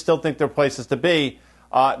I still think there are places to be.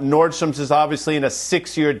 Nordstrom's is obviously in a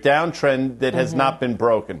 6-year downtrend that has not been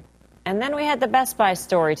broken. And then we had the Best Buy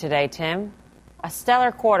story today, Tim. A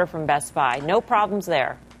stellar quarter from Best Buy. No problems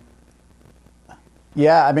there.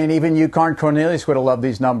 Yeah, I mean, even you, Cornelius, would have loved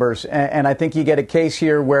these numbers. And I think you get a case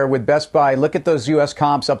here where with Best Buy, look at those U.S.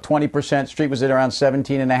 comps up 20%. Street was at around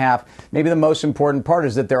 17.5. Maybe the most important part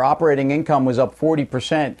is that their operating income was up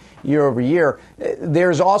 40% year over year.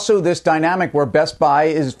 There's also this dynamic where Best Buy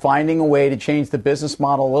is finding a way to change the business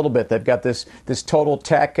model a little bit. They've got this total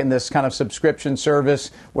tech and this kind of subscription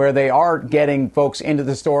service where they are getting folks into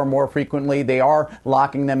the store more frequently. They are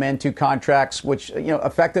locking them into contracts, which,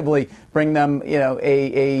 effectively bring them,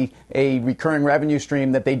 a recurring revenue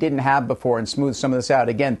stream that they didn't have before and smooth some of this out.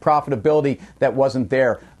 Again, profitability that wasn't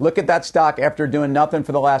there. Look at that stock after doing nothing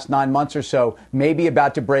for the last 9 months or so, maybe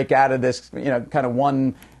about to break out of this, kind of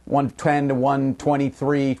 110 to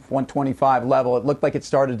 123, 125 level. It looked like it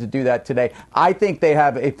started to do that today. I think they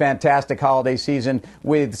have a fantastic holiday season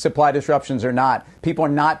with supply disruptions or not. People are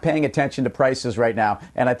not paying attention to prices right now,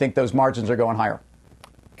 and I think those margins are going higher.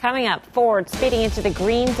 Coming up, Ford speeding into the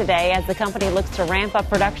green today as the company looks to ramp up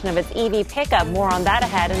production of its EV pickup. More on that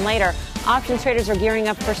ahead. And later, options traders are gearing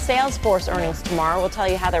up for Salesforce earnings tomorrow. We'll tell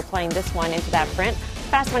you how they're playing this one into that print.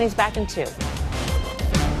 Fast Money's back in 2.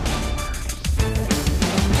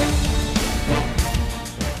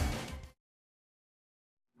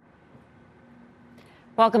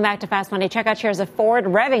 Welcome back to Fast Money. Check out shares of Ford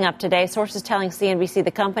revving up today. Sources telling CNBC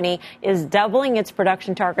the company is doubling its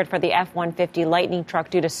production target for the F-150 Lightning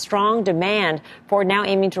truck due to strong demand. Ford now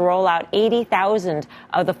aiming to roll out 80,000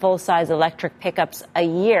 of the full-size electric pickups a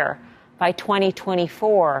year by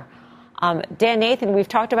 2024. Dan Nathan, we've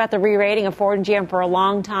talked about the re-rating of Ford and GM for a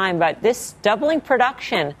long time, but this doubling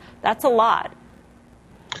production, that's a lot.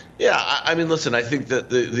 Yeah, I mean, listen, I think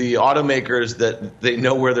that the automakers, that they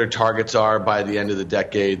know where their targets are by the end of the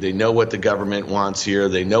decade. They know what the government wants here.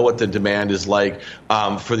 They know what the demand is like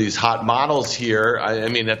for these hot models here. I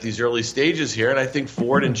mean, at these early stages here. And I think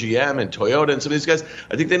Ford and GM and Toyota and some of these guys,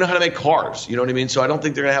 I think they know how to make cars. You know what I mean? So I don't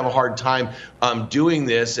think they're going to have a hard time doing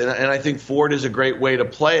this. And I think Ford is a great way to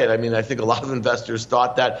play it. I mean, I think a lot of investors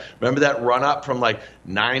thought that, remember that run up from like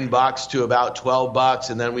 $9 to about $12,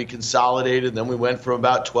 and then we consolidated, and then we went from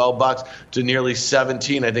about $12 to nearly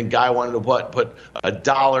 17. I think Guy wanted to put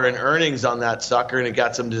 $1 in earnings on that sucker, and it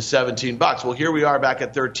got them to $17. Well, here we are back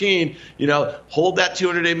at 13. You know, hold that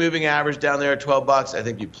 200-day moving average down there at $12. I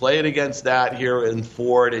think you play it against that here in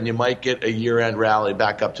Ford, and you might get a year-end rally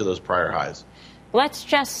back up to those prior highs. Let's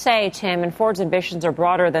just say, Tim, and Ford's ambitions are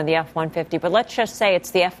broader than the F-150, but let's just say it's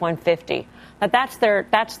the F-150. That's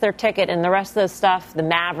their ticket, and the rest of the stuff, the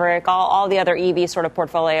Maverick, all the other EV sort of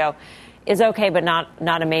portfolio, is okay, but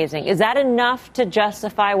not amazing. Is that enough to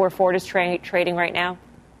justify where Ford is trading right now?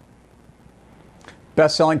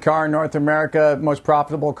 Best-selling car in North America, most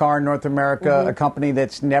profitable car in North America, a company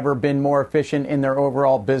that's never been more efficient in their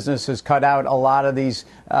overall business, has cut out a lot of these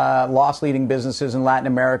loss-leading businesses in Latin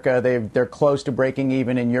America. They're close to breaking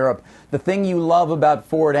even in Europe. The thing you love about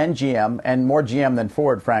Ford and GM, and more GM than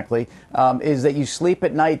Ford, frankly, is that you sleep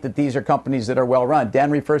at night that these are companies that are well-run. Dan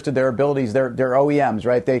refers to their abilities. They're OEMs,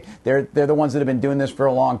 right? They're the ones that have been doing this for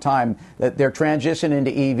a long time. Their transition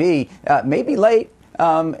into EV may be late.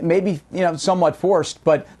 Maybe, somewhat forced,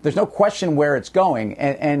 but there's no question where it's going.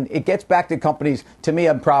 And it gets back to companies, to me,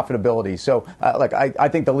 on profitability. So, I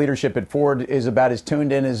think the leadership at Ford is about as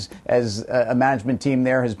tuned in as a management team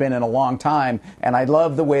there has been in a long time. And I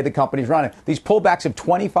love the way the company's running. These pullbacks of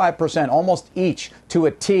 25%, almost each to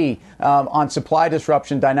a T, on supply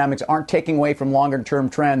disruption dynamics aren't taking away from longer-term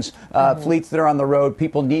trends. Fleets that are on the road,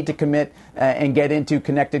 people need to commit and get into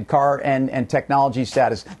connected car and technology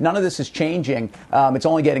status. None of this is changing. It's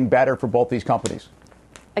only getting better for both these companies.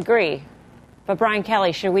 Agree. But Brian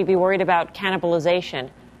Kelly, should we be worried about cannibalization?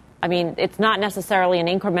 I mean, it's not necessarily an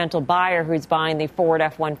incremental buyer who's buying the Ford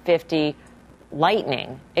F-150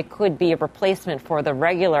 Lightning. It could be a replacement for the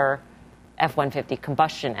regular F-150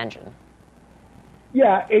 combustion engine.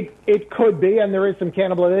 Yeah, it could be, and there is some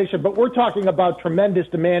cannibalization, but we're talking about tremendous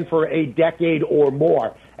demand for a decade or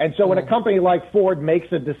more. And so when a company like Ford makes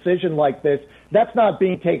a decision like this, that's not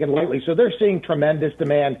being taken lightly. So they're seeing tremendous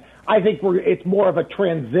demand. I think it's more of a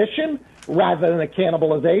transition rather than a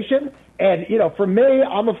cannibalization. And, for me,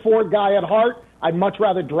 I'm a Ford guy at heart. I'd much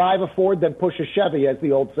rather drive a Ford than push a Chevy, as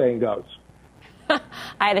the old saying goes. I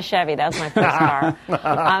had a Chevy. That was my first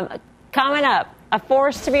car. Coming up, a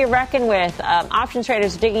force to be reckoned with. Options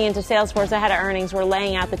traders digging into Salesforce ahead of earnings. We're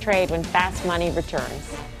laying out the trade when Fast Money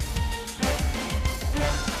returns.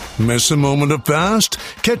 Miss a moment of Fast?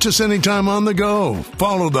 Catch us anytime on the go.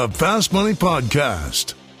 Follow the Fast Money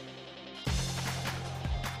Podcast.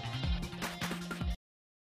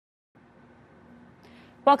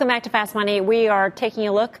 Welcome back to Fast Money. We are taking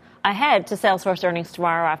a look ahead to Salesforce earnings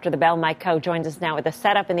tomorrow after the bell. Mike Coe joins us now with a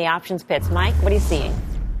setup in the options pits. Mike, what are you seeing?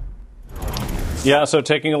 Yeah, so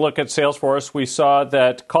taking a look at Salesforce, we saw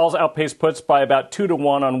that calls outpaced puts by about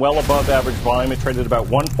 2-to-1 on well above average volume. It traded about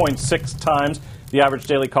 1.6 times the average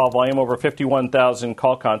daily call volume, over 51,000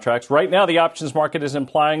 call contracts. Right now, the options market is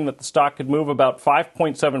implying that the stock could move about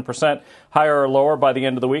 5.7% higher or lower by the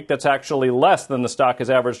end of the week. That's actually less than the stock has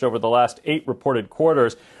averaged over the last 8 reported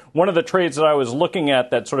quarters. One of the trades that I was looking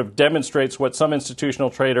at that sort of demonstrates what some institutional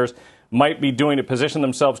traders might be doing to position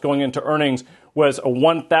themselves going into earnings was a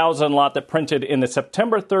 1,000 lot that printed in the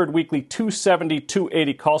September 3rd weekly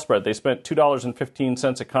 270-280 call spread. They spent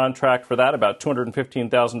 $2.15 a contract for that, about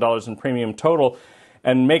 $215,000 in premium total,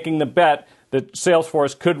 and making the bet that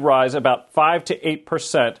Salesforce could rise about 5 to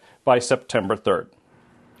 8% by September 3rd.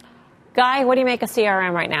 Guy, what do you make of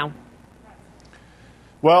CRM right now?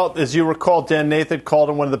 Well, as you recall, Dan Nathan called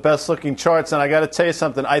him one of the best-looking charts, and I got to tell you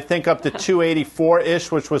something. I think up to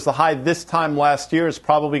 284-ish, which was the high this time last year, is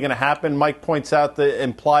probably going to happen. Mike points out the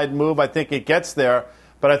implied move. I think it gets there,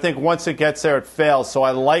 but I think once it gets there, it fails. So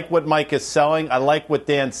I like what Mike is selling. I like what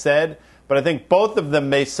Dan said, but I think both of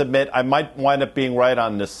them may submit. I might wind up being right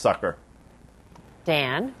on this sucker.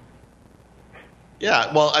 Dan?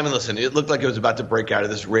 Yeah, well, I mean, listen, it looked like it was about to break out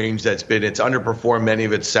of this range it's underperformed many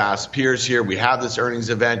of its SaaS peers here. We have this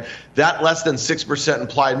earnings event. That less than 6%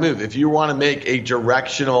 implied move. If you want to make a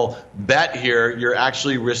directional bet here, you're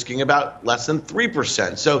actually risking about less than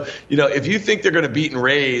 3%. So, if you think they're going to beat and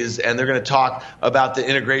raise and they're going to talk about the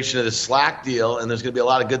integration of the Slack deal, and there's going to be a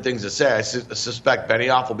lot of good things to say, I suspect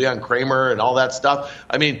Benioff will be on Kramer and all that stuff.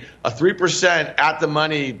 I mean, a 3% at the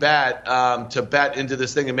money bet to bet into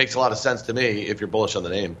this thing, it makes a lot of sense to me if you're bullish on the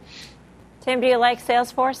name. Tim, do you like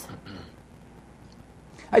Salesforce?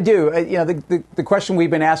 I do. The question we've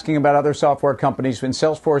been asking about other software companies, when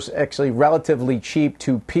Salesforce actually relatively cheap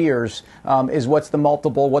to peers, is what's the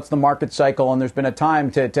multiple, what's the market cycle, and there's been a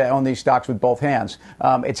time to own these stocks with both hands.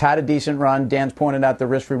 It's had a decent run. Dan's pointed out the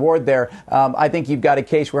risk reward there. I think you've got a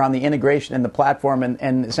case where on the integration and the platform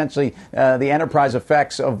and essentially the enterprise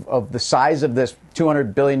effects of the size of this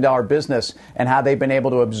 $200 billion business and how they've been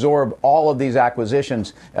able to absorb all of these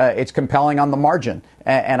acquisitions, it's compelling on the margin.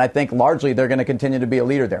 And I think largely they're going to continue to be a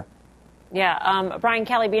leader there. Yeah. Brian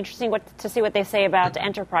Kelly, be interesting to see what they say about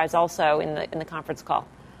enterprise also in the conference call.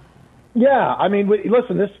 Yeah, I mean,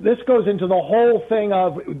 listen, this goes into the whole thing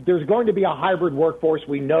of there's going to be a hybrid workforce.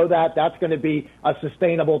 We know that. That's going to be a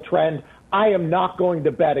sustainable trend. I am not going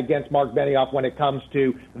to bet against Mark Benioff when it comes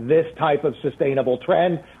to this type of sustainable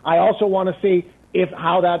trend. I also want to see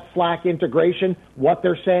how that Slack integration, what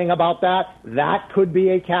they're saying about that could be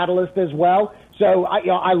a catalyst as well. So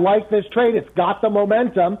I like this trade. It's got the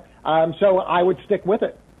momentum, so I would stick with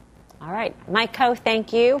it. All right. Mike Koh,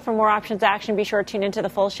 thank you. For more options action, be sure to tune into the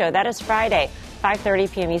full show. That is Friday,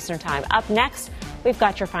 5:30 p.m. Eastern Time. Up next, we've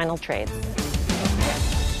got your final trades.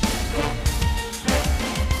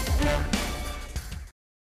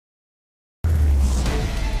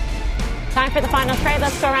 Time for the final trade.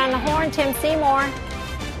 Let's go around the horn. Tim Seymour.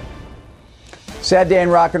 Sad day in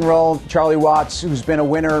rock and roll. Charlie Watts, who's been a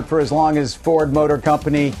winner for as long as Ford Motor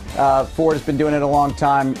Company. Ford has been doing it a long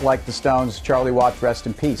time, like the Stones. Charlie Watts, rest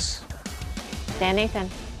in peace. Dan Nathan.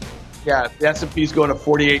 Yeah, the S&P's going to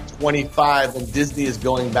 48.25, and Disney is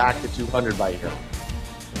going back to 200 by here.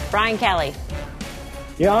 Brian Kelly.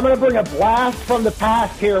 Yeah, I'm going to bring a blast from the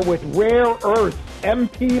past here with rare earths,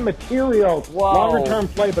 MP Materials. Whoa. Longer-term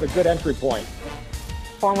play, but a good entry point.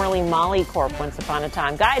 Formerly Molly Corp once upon a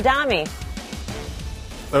time. Guy Adami.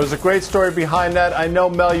 There was a great story behind that. I know,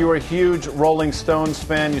 Mel, you were a huge Rolling Stones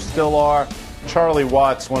fan. You still are. Charlie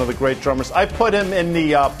Watts, one of the great drummers. I put him in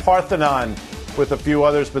the Parthenon with a few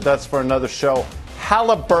others, but that's for another show.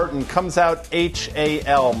 Halliburton comes out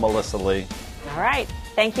H-A-L, Melissa Lee. All right.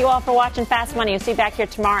 Thank you all for watching Fast Money. We'll see you back here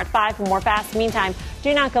tomorrow at 5 for more Fast. Meantime,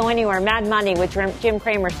 do not go anywhere. Mad Money with Jim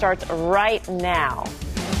Cramer starts right now.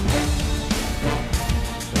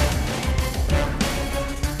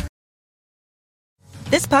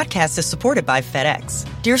 This podcast is supported by FedEx.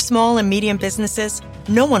 Dear small and medium businesses,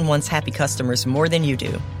 no one wants happy customers more than you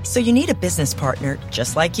do. So you need a business partner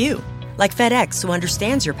just like you. Like FedEx, who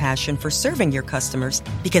understands your passion for serving your customers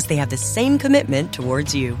because they have the same commitment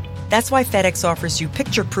towards you. That's why FedEx offers you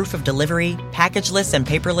picture proof of delivery, packageless and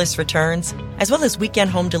paperless returns, as well as weekend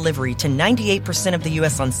home delivery to 98% of the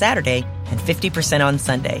U.S. on Saturday and 50% on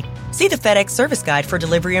Sunday. See the FedEx service guide for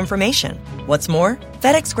delivery information. What's more,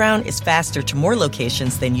 FedEx Ground is faster to more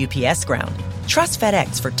locations than UPS Ground. Trust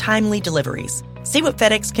FedEx for timely deliveries. See what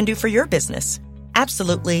FedEx can do for your business.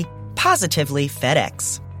 Absolutely, positively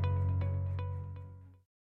FedEx.